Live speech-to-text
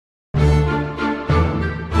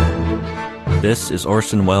This is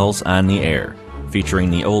Orson Welles on the Air,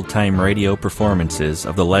 featuring the old-time radio performances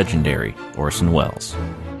of the legendary Orson Welles.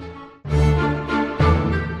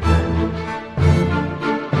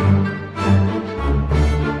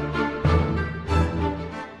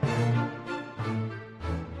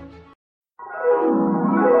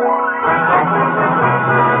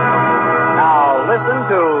 Now listen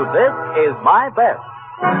to This Is My Best.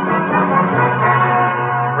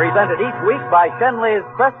 Presented each week by Shenley's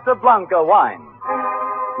Cresta Blanca wine.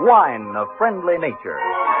 Wine of friendly nature.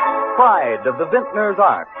 Pride of the vintner's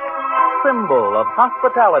art. Symbol of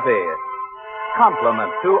hospitality.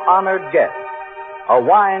 Compliment to honored guests. A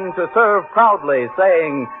wine to serve proudly,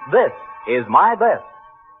 saying, "This is my best.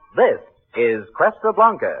 This is Cresta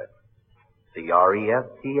Blanca."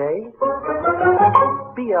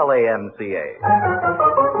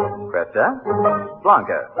 Cresta? Blanca. Cresta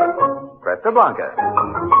Blanca. Cresta Blanca.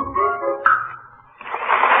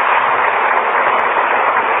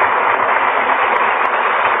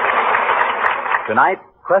 Tonight,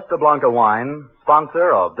 Cresta Blanca wine,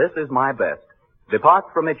 sponsor of This Is My Best,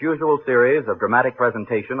 departs from its usual series of dramatic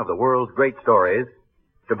presentation of the world's great stories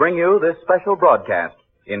to bring you this special broadcast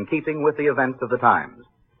in keeping with the events of the times.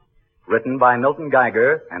 Written by Milton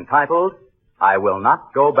Geiger and titled, I Will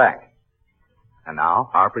Not Go Back. And now,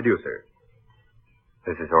 our producer.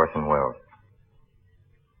 This is Orson Welles.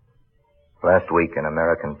 Last week, an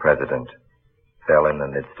American president fell in the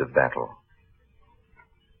midst of battle.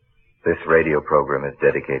 This radio program is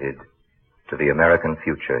dedicated to the American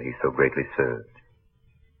future he so greatly served,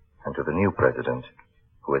 and to the new president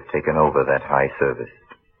who has taken over that high service.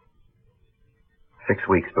 6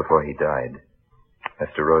 weeks before he died,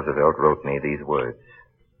 Mr. Roosevelt wrote me these words.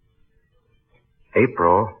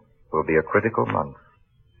 April will be a critical month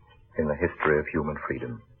in the history of human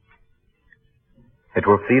freedom. It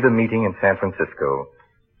will see the meeting in San Francisco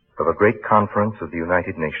of a great conference of the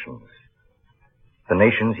United Nations. The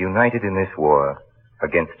nations united in this war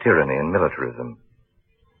against tyranny and militarism.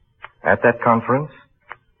 At that conference,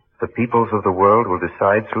 the peoples of the world will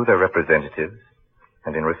decide through their representatives,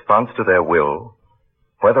 and in response to their will,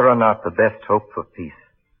 whether or not the best hope for peace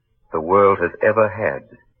the world has ever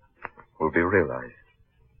had will be realized.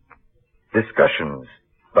 Discussions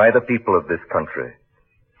by the people of this country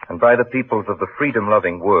and by the peoples of the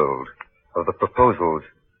freedom-loving world of the proposals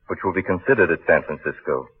which will be considered at San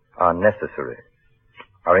Francisco are necessary,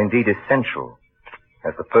 are indeed essential,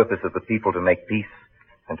 as the purpose of the people to make peace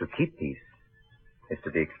and to keep peace is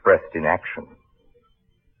to be expressed in action.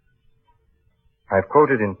 I've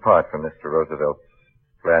quoted in part from Mr. Roosevelt's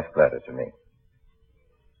last letter to me.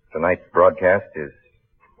 Tonight's broadcast is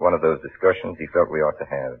one of those discussions he felt we ought to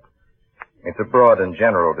have. It's a broad and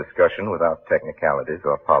general discussion without technicalities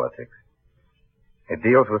or politics. It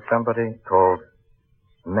deals with somebody called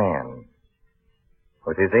man,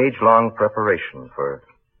 with his age-long preparation for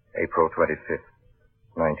April 25th,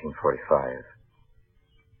 1945,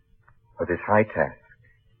 with his high task,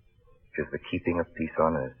 which is the keeping of peace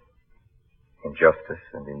on earth, in justice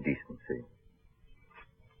and in decency,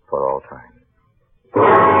 for all time.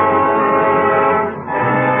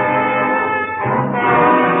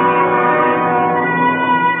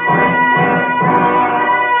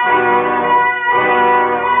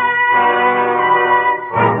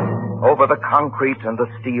 Over the concrete and the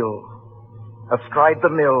steel, astride the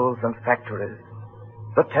mills and factories,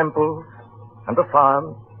 the temples and the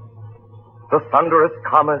farms, the thunderous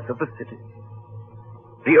commerce of the cities,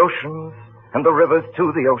 the oceans and the rivers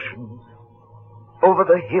to the oceans, over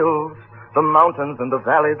the hills, the mountains and the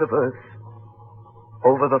valleys of earth,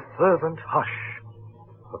 over the fervent hush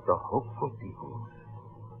of the hopeful people,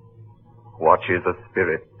 watches a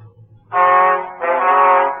spirit.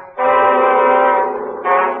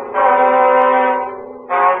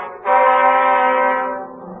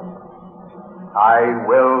 I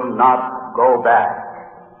will not go back.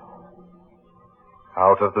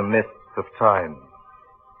 Out of the mists of time,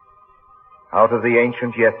 out of the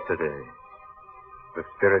ancient yesterday, the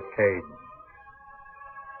spirit came.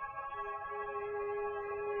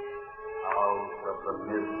 Out of the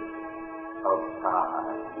mist of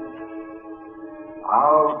time,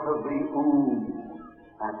 out of the ooze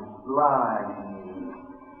and slime,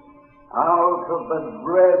 out of the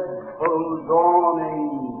dreadful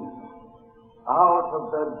dawning, out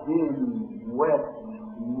of the dim, wet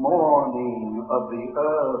morning of the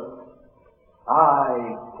earth,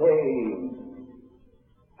 I came,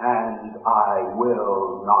 and I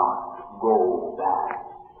will not go back.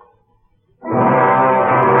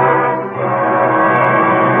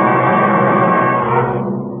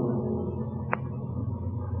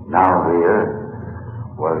 Now the earth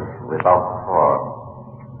was without form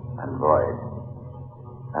and void.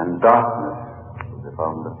 darkness was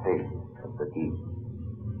upon the face of the deep.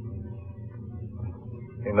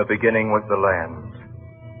 In the beginning was the land,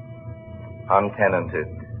 untenanted,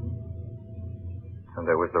 and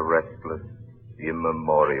there was the restless,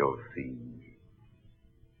 immemorial sea.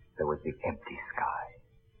 There was the empty sky,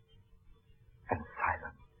 and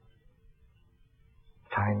silence.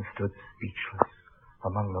 Time stood speechless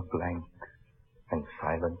among the blank and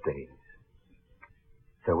silent days.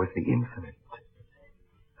 There was the infinite.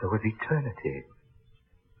 There was eternity.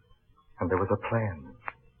 And there was a plan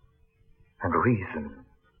and reason.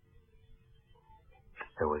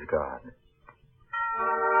 There was God.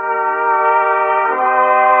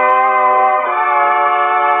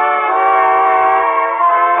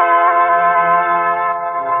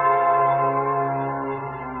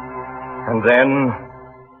 And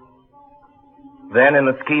then in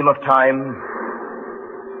the scheme of time,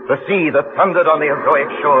 the sea that thundered on the Azoic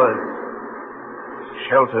shores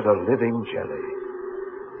sheltered a living jelly.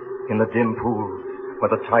 In the dim pools where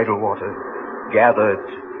the tidal waters gathered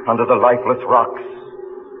under the lifeless rocks,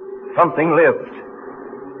 something lived.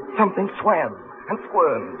 Something swam and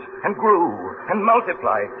squirmed and grew and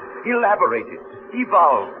multiplied, elaborated,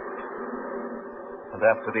 evolved. And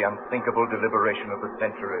after the unthinkable deliberation of the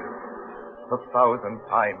centuries, 1,000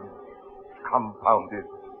 times compounded,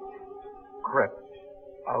 crept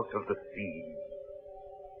out of the sea.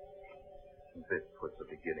 And this was the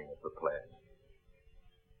beginning of the plan.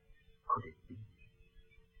 Could it be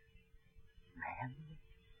man?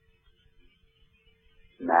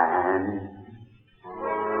 Man.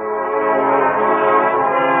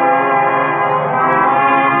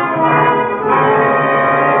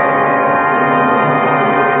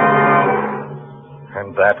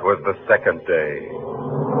 And that was the second day.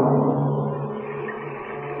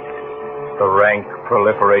 The rank,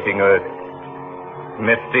 proliferating earth,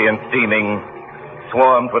 misty and steaming,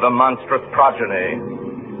 swarmed with a monstrous progeny.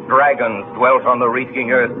 Dragons dwelt on the reeking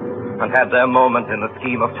earth and had their moment in the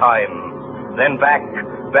scheme of time. Then back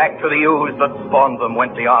to the ooze that spawned them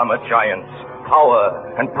went the armored giants.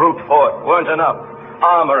 Power and brute force weren't enough.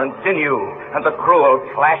 Armor and sinew and the cruel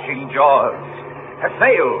flashing jaws had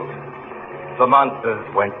failed. The monsters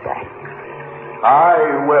went back.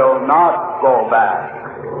 I will not go back.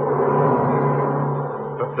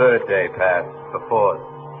 The third day passed, the fourth,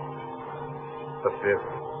 the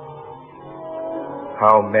fifth.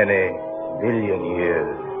 How many million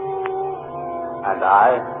years? And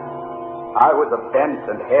I was a bent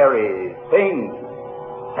and hairy thing,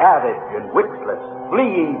 savage and witless,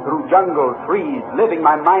 fleeing through jungle trees, living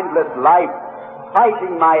my mindless life,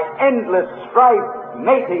 fighting my endless strife,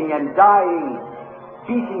 mating and dying,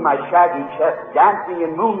 beating my shaggy chest, dancing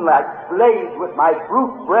in moonlight blaze with my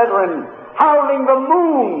brute brethren, howling the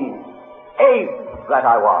moon, ape that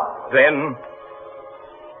I was.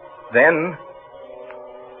 Then,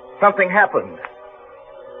 something happened.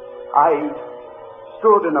 I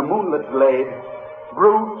stood in a moonlit glade,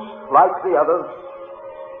 brute like the others,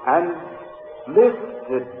 and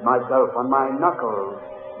lifted myself on my knuckles,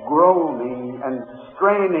 groaning and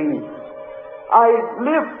straining. I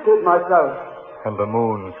lifted myself. And the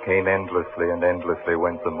moons came endlessly, and endlessly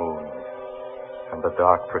went the moons. And the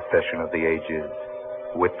dark procession of the ages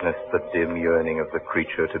witnessed the dim yearning of the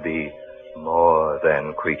creature to be more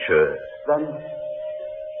than creature. Then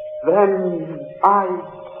I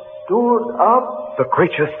stood up. The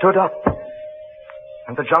creature stood up,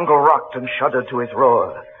 and the jungle rocked and shuddered to his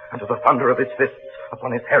roar, and to the thunder of his fists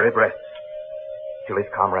upon his hairy breast, till his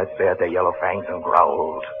comrades bared their yellow fangs and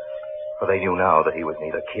growled, for they knew now that he was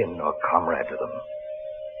neither kin nor comrade to them.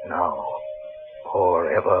 Now,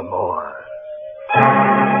 or evermore.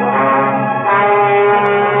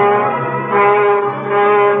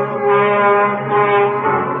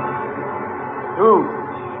 Huge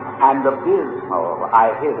and abysmal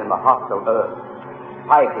I hid in the hostile earth,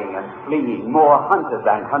 fighting and fleeing, more hunted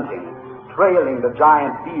than hunting, trailing the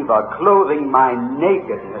giant beaver, clothing my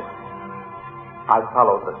nakedness. I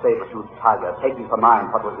followed the saber-toothed tiger, taking for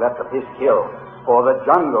mine what was left of his kill, for the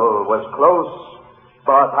jungle was close,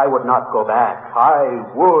 but I would not go back. I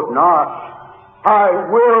would not. I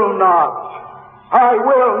will not. I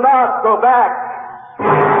will not go back.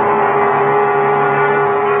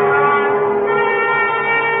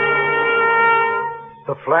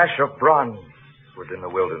 The flash of bronze was in the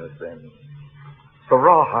wilderness then. The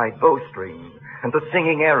rawhide bowstring and the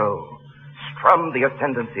singing arrow strummed the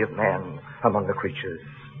ascendancy of man among the creatures.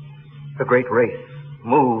 The great race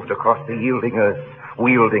moved across the yielding earth,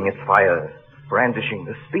 wielding its fire, brandishing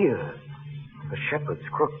the spear, the shepherd's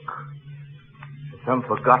crook. Some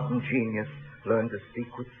forgotten genius learned to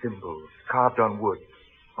speak with symbols carved on wood,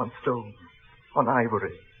 on stone, on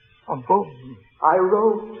ivory, on bones. I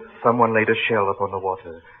wrote. Someone laid a shell upon the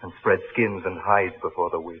water and spread skins and hides before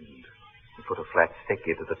the wind. He put a flat stick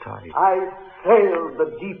into the tide. I sailed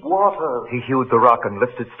the deep water. He hewed the rock and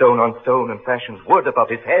lifted stone on stone and fashioned wood above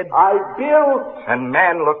his head. I built. And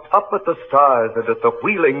man looked up at the stars and at the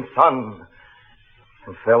wheeling sun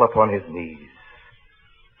and fell upon his knees.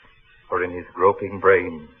 For in his groping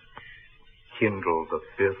brain kindled the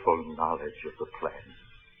fearful knowledge of the plan.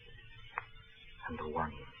 And the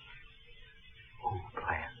one who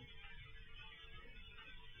planned.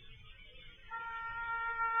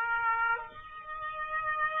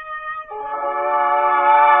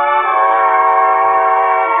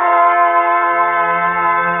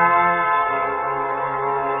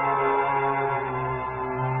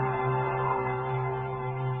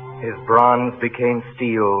 His bronze became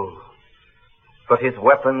steel, but his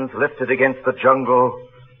weapons lifted against the jungle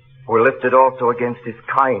were lifted also against his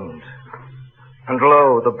kind. And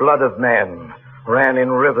lo, the blood of man ran in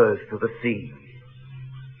rivers to the sea.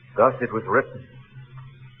 Thus it was written.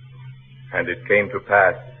 And it came to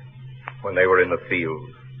pass, when they were in the field,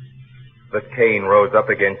 that Cain rose up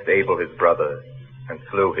against Abel his brother, and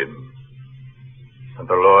slew him. And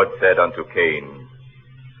the Lord said unto Cain,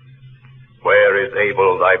 Where is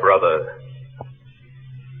Abel thy brother?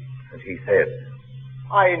 And he said,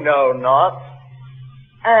 I know not.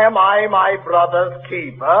 Am I my brother's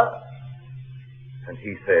keeper? And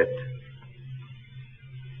he said,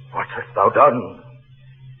 What hast thou done?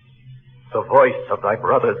 The voice of thy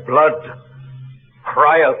brother's blood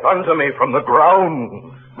crieth unto me from the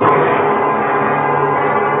ground.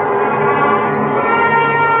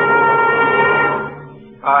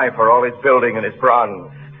 Aye, for all his building and his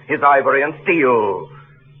bronze, his ivory and steel,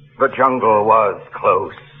 the jungle was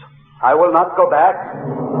close. I will not go back.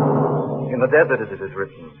 In the desert, as it is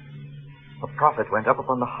written, a prophet went up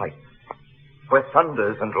upon the heights, where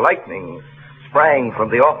thunders and lightnings sprang from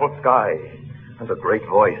the awful sky, and a great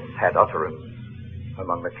voice had utterance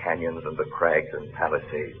among the canyons and the crags and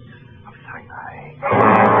palisades of Sinai.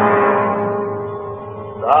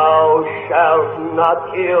 Thou shalt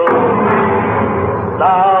not kill.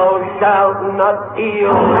 Thou shalt not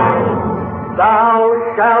steal. Thou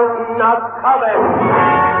shalt not covet.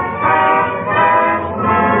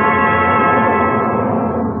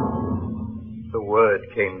 The word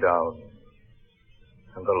came down,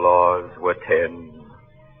 and the laws were 10.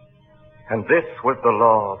 And this was the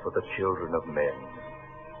law for the children of men.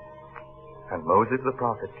 And Moses the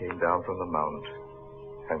prophet came down from the mount,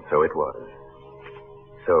 and so it was.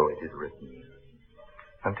 So it is written.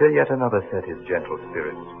 Until yet another set his gentle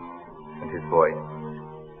spirit and his voice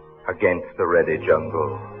against the ready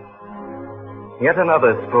jungle. Yet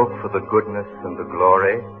another spoke for the goodness and the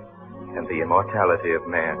glory and the immortality of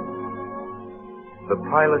man. The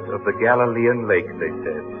pilot of the Galilean lake, they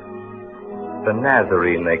said. The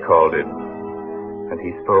Nazarene, they called him. And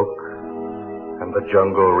he spoke, and the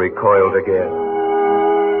jungle recoiled again.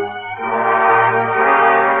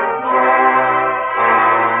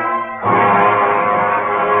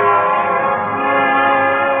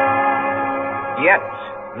 Yet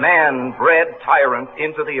man bred tyrants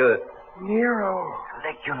into the earth. Nero.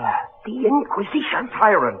 Caligula. The Inquisition.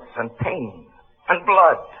 Tyrants and pain and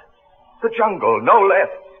blood. The jungle, no less.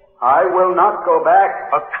 I will not go back.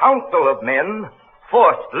 A council of men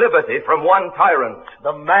forced liberty from one tyrant.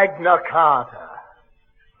 The Magna Carta.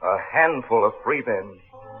 A handful of free men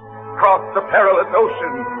crossed the perilous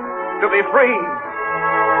ocean to be free.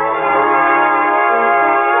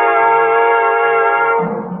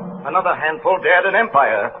 Another handful dared an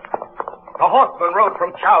empire. The horsemen rode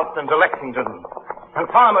from Charleston to Lexington, and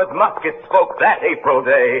farmers' muskets spoke that April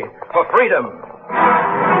day for freedom.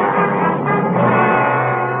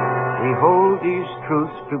 We hold these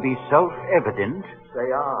truths to be self-evident. They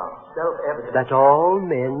are self-evident. That all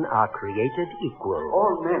men are created equal.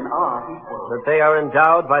 All men are equal. That they are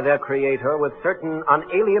endowed by their Creator with certain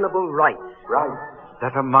unalienable rights. Right.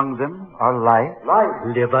 That among them are life,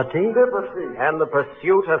 Life. Liberty. Liberty. And the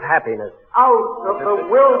pursuit of happiness. Out of the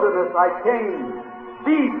wilderness I came,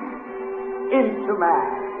 deep into man.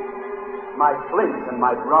 My flint and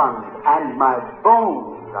my bronze and my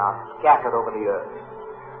bones are scattered over the earth.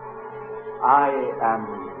 I am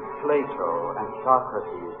Plato and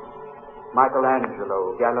Socrates,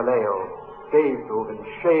 Michelangelo, Galileo, Beethoven,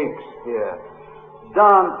 Shakespeare,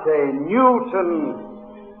 Dante, Newton,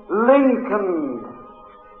 Lincoln.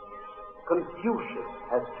 Confucius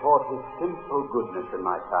has taught his simple goodness in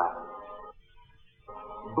my time.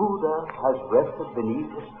 Buddha has rested beneath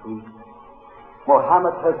his tree.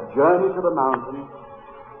 Mohammed has journeyed to the mountains.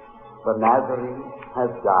 The Nazarene has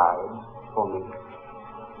died for me.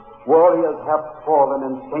 Warriors have fallen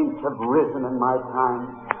and saints have risen in my time.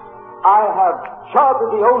 I have charted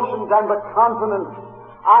the oceans and the continents.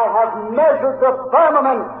 I have measured the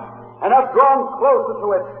firmament and have drawn closer to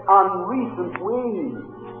it on recent wings.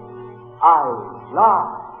 I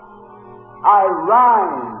lie. I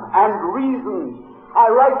rhyme and reason. I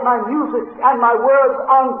write my music and my words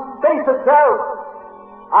on space itself.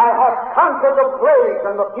 I have conquered the plagues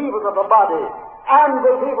and the fevers of the body and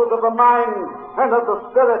the fevers of the mind and of the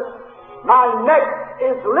spirit. My neck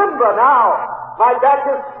is limber now. My back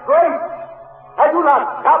is straight. I do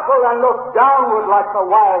not chuckle and look downward like the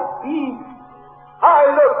wild beast. I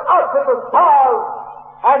look up at the stars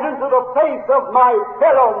and into the face of my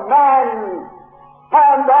fellow man,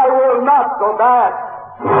 and I will not go back.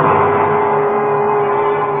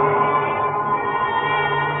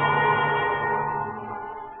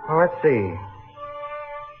 Well, let's see.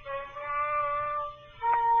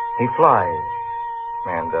 He flies.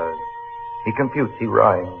 Man does. He computes. He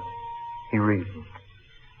rhymes. He reasons.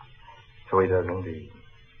 So he does indeed.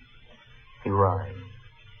 He rhymes.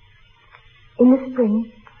 In the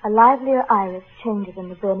spring, a livelier iris changes in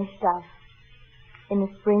the burnished dove. In the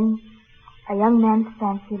spring, a young man's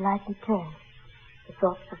fancy lightly turns to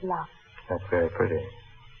thoughts of love. That's very pretty.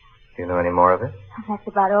 Do you know any more of it? That's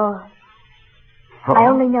about all. Oh. I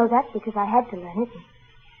only know that because I had to learn it.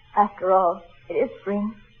 After all, it is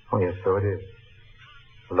spring. Oh, yes, so it is.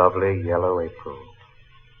 Lovely yellow April.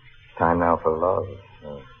 Time now for love.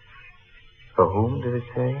 For whom did it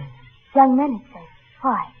say? Young men, it says.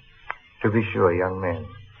 Why? To be sure, young men.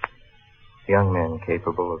 Young men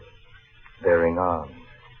capable of bearing arms,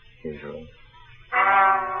 usually.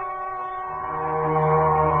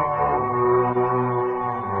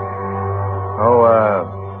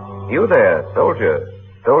 Oh, you there, soldier.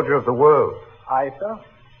 Soldier of the world. Aye, sir?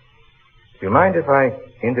 Do you mind if I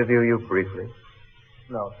interview you briefly?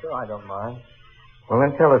 No, sir, I don't mind. Well,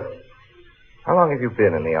 then tell us, how long have you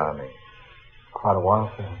been in the Army? Quite a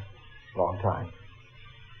while, sir. Long time.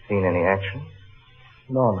 Seen any action?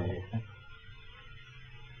 Normandy, sir.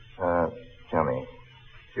 Tell me,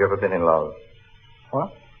 have you ever been in love?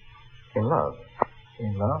 What? In love?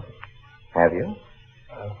 In love? Have you?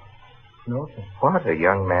 No, sir. What, a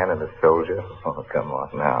young man and a soldier? Oh, come on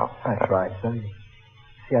now. That's right, sir.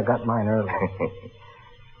 See, I got mine early.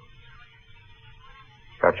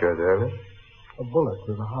 Got yours early? A bullet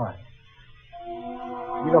through the heart.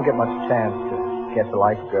 You don't get much chance to get to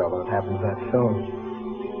like a girl when it happens that soon.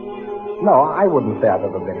 No, I wouldn't say I've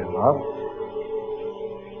ever been in love.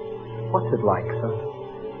 What's it like, sir?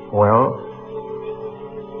 Well,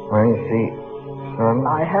 you see, son...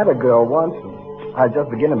 I had a girl once, and I was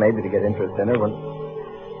just beginning maybe to get interest in her when...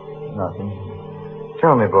 Nothing.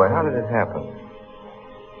 Tell me, boy, how did it happen?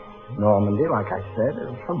 Normandy, like I said,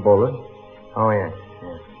 a bullet. Oh, yes.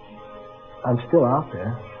 I'm still out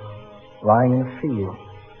there, lying in a field.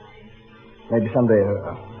 Maybe someday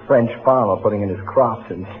a French farmer putting in his crops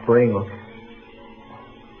in spring.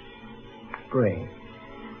 Spring.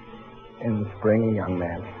 In the spring, a young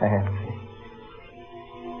man's fancy.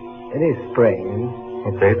 It is spring, isn't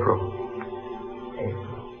it? It's April.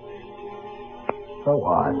 April. So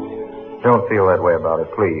what? Don't feel that way about it,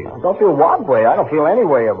 please. I don't feel what way? I don't feel any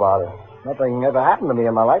way about it. Nothing ever happened to me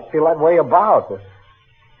in my life to feel that way about. The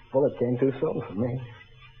bullet came too soon for me.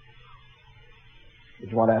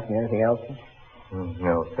 Did you want to ask me anything else?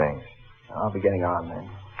 No, thanks. I'll be getting on then.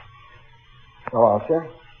 So long, sir.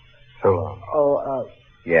 So long. Oh,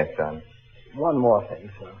 Yes, son. one more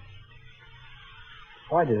thing, sir.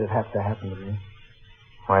 Why did it have to happen to me?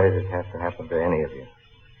 Why did it have to happen to any of you?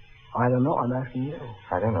 I don't know. I'm asking you.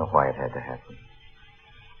 I don't know why it had to happen.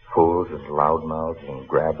 Fools and loudmouths and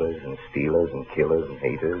grabbers and stealers and killers and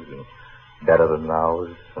haters and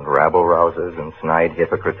better-than-nows and rabble-rousers and snide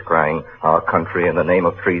hypocrites crying, our country in the name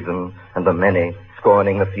of treason, and the many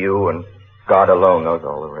scorning the few, and God alone knows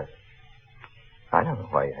all the rest. I don't know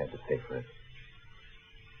why you had to pay for it.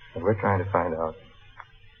 But we're trying to find out.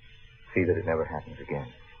 See that it never happens again.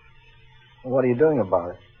 What are you doing about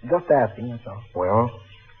it? Just asking, that's all. Well,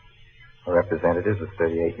 the representatives of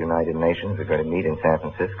 38 United Nations are going to meet in San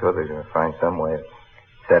Francisco. They're going to find some way of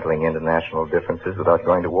settling international differences without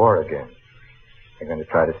going to war again. They're going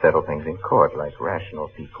to try to settle things in court like rational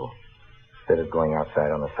people, instead of going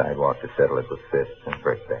outside on the sidewalk to settle it with fists and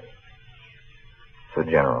brickbats. It's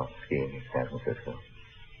a general scheme in San Francisco.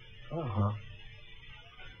 Uh-huh.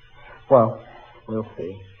 Well, we'll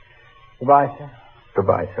see. Goodbye, sir.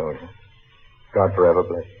 Goodbye, soldier. God forever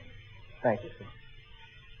bless you. Thank you, sir.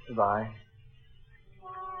 Goodbye.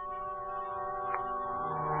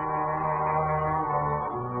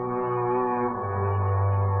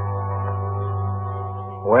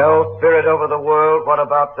 Well, spirit over the world, what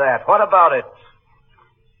about that? What about it?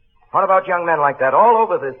 What about young men like that all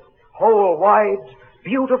over this whole wide,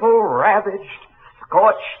 beautiful, ravaged,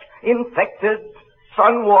 scorched, infected,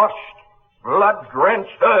 sun-washed,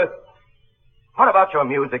 blood-drenched earth? What about your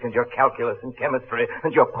music and your calculus and chemistry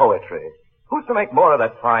and your poetry? Who's to make more of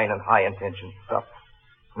that fine and high-intention stuff?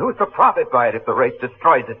 And who's to profit by it if the race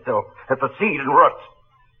destroys itself at the seed and root?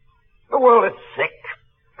 The world is sick,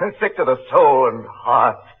 and sick to the soul and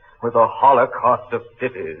heart with the holocaust of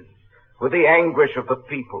cities, with the anguish of the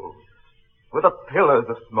people, with the pillars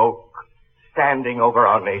of smoke standing over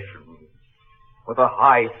our nation, with the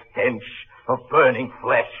high stench of burning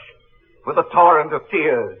flesh, with the torrent of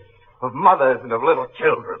tears of mothers and of little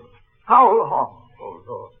children. How long, oh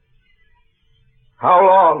Lord? How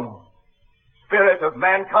long, spirit of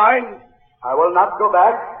mankind? I will not go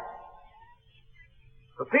back.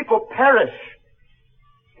 The people perish.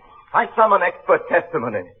 I summon expert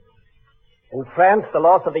testimony. In France, the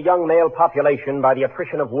loss of the young male population by the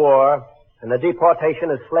attrition of war and the deportation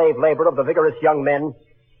as slave labor of the vigorous young men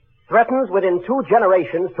threatens within 2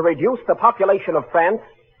 generations to reduce the population of France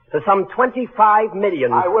to some 25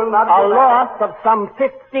 million. I will not a go loss back. of some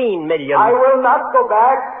 15 million. I will not go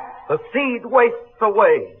back. The seed wastes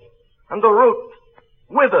away, and the root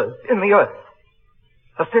withers in the earth.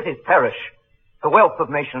 The cities perish. The wealth of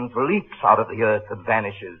nations leaps out of the earth and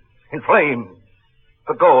vanishes in flames.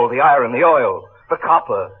 The gold, the iron, the oil, the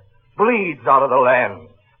copper bleeds out of the land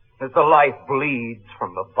as the life bleeds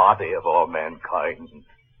from the body of all mankind.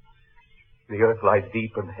 The earth lies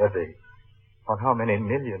deep and heavy on how many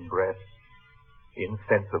million breaths,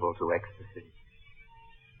 insensible to ecstasy.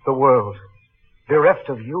 The world, bereft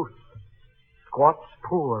of youth, squats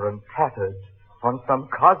poor and tattered on some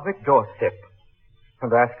cosmic doorstep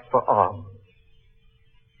and asks for alms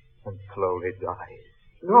and slowly dies.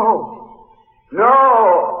 No.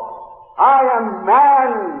 No. I am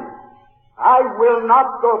man. I will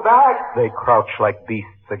not go back. They crouch like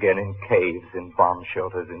beasts again in caves, in bomb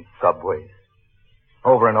shelters, in subways.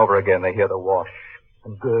 Over and over again they hear the wash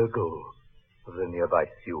and gurgle of the nearby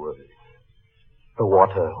sewers. The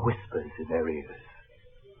water whispers in their ears.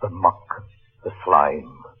 The muck, the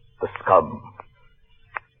slime, the scum.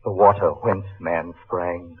 The water whence man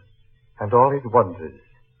sprang, and all it wonders.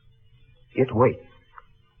 It waits.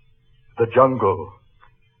 The jungle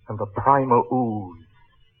and the primal ooze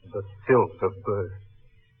and the filth of birth,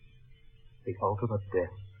 the ultimate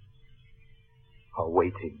death, are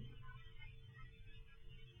waiting.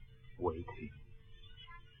 Waiting.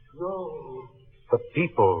 No. The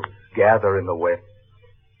peoples gather in the west.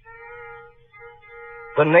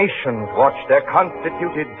 The nations watch their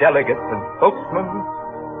constituted delegates and spokesmen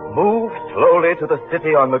move slowly to the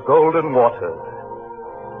city on the golden waters.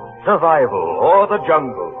 Survival or the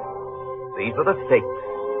jungle. These are the stakes.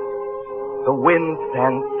 The wind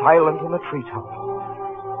stands silent in the treetops.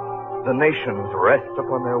 The nations rest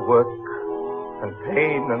upon their work and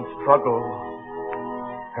pain and struggle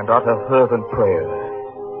and utter fervent prayers.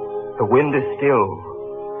 The wind is still.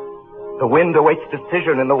 The wind awaits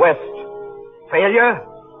decision in the west. Failure?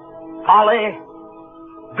 Folly?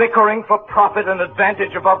 Bickering for profit and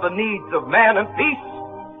advantage above the needs of man and peace?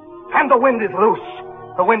 And the wind is loose.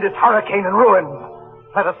 The wind is hurricane and ruin.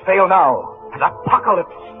 Let us fail now. And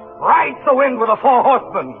apocalypse. Rides the wind with the 4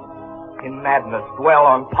 horsemen. In madness dwell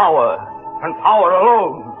on power, and power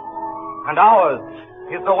alone. And ours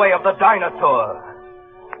is the way of the dinosaur.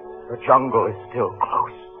 The jungle is still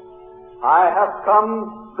close. I have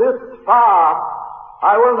come this far.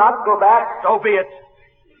 I will not go back. So be it.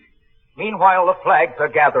 Meanwhile, the flags are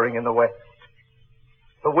gathering in the west.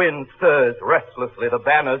 The wind stirs restlessly. The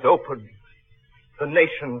banners open. The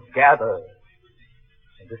nations gather.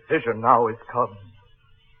 And decision now is come.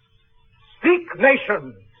 Speak,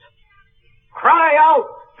 nations! Cry out,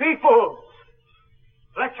 peoples!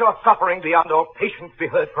 Let your suffering beyond all patience be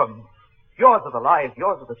heard from. Yours are the lives,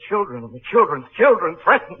 yours are the children, and the children's children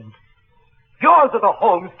threatened. Yours are the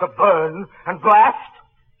homes to burn and blast,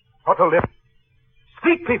 or to live.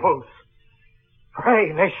 Speak, peoples! Pray,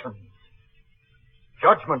 nations!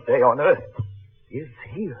 Judgment Day on earth is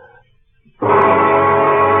here.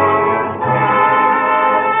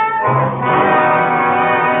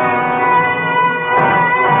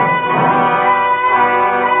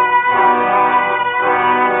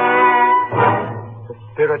 The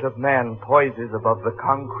spirit of man poises above the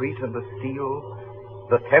concrete and the steel,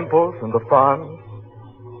 the temples and the farms,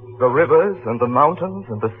 the rivers and the mountains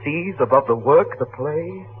and the seas, above the work, the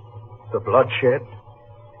play, the bloodshed,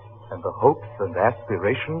 and the hopes and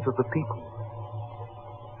aspirations of the people.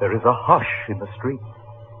 There is a hush in the streets.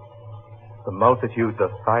 The multitudes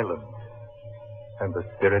are silent, and the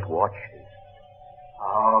Spirit watches.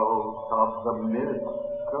 Out of the midst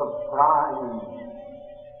of time,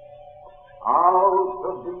 out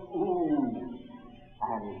of the ooze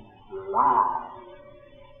and slime,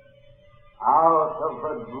 out of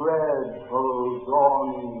the dreadful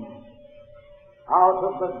dawning, out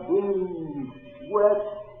of the dim, wet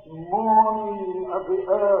morning of the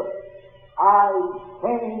earth, I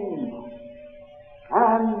came,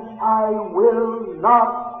 and I will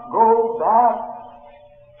not go back.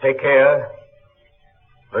 Take care.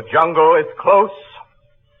 The jungle is close.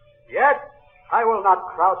 Yet I will not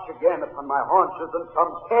crouch again upon my haunches in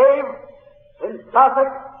some cave, in Sussex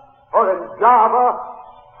or in Java,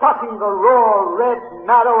 sucking the raw red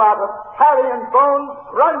marrow out of carrion bones,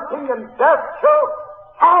 grunting in death show,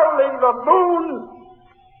 howling the moon.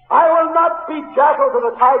 I will not be jackal to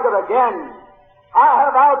the tiger again. I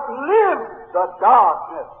have outlived the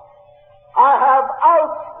darkness. I have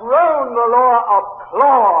outgrown the law of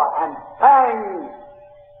claw and fang.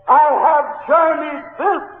 I have journeyed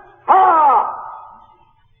this far,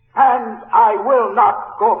 and I will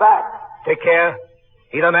not go back. Take care.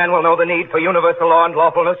 Either man will know the need for universal law and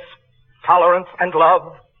lawfulness, tolerance and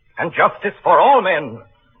love, and justice for all men,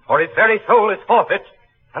 or his very soul is forfeit,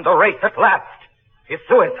 and the race at last is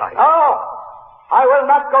suicide. Oh, I will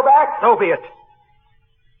not go back. So be it.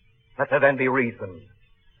 Let there then be reason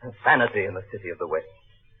and sanity in the city of the West.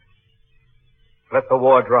 Let the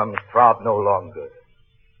war drums throb no longer,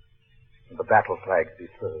 and the battle flags be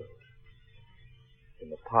served. In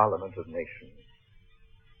the Parliament of Nations,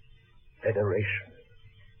 Federation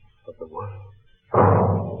of the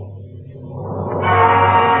world.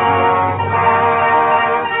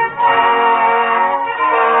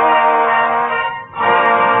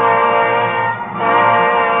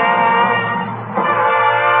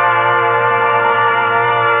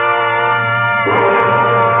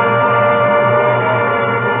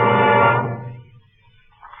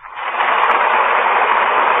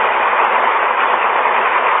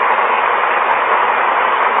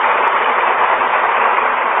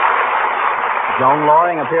 Joan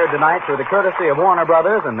Loring appeared tonight through the courtesy of Warner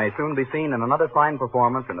Brothers and may soon be seen in another fine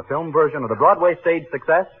performance in the film version of the Broadway stage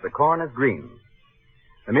success, The Corn is Green.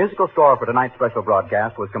 The musical score for tonight's special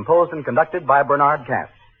broadcast was composed and conducted by Bernard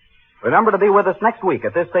Katz. Remember to be with us next week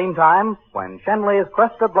at this same time when Shenley's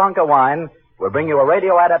Cuesta Blanca wine will bring you a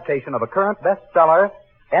radio adaptation of a current bestseller,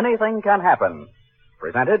 Anything Can Happen,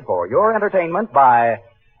 presented for your entertainment by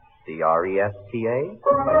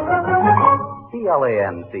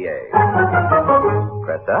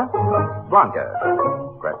CRESTA, CLANCA.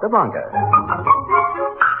 Cuesta Blanca. Cuesta Blanca.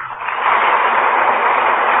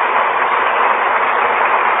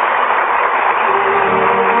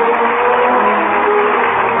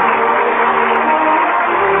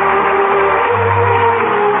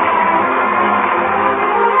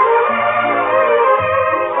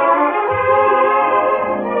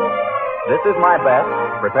 This Is My Best,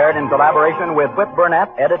 prepared in collaboration with Whit Burnett,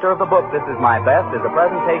 editor of the book This Is My Best, is a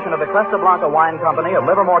presentation of the Cuesta Blanca Wine Company of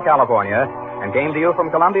Livermore, California, and came to you from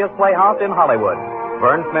Columbia's Playhouse in Hollywood.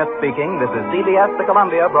 Vern Smith speaking. This is CBS, the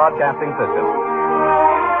Columbia Broadcasting System.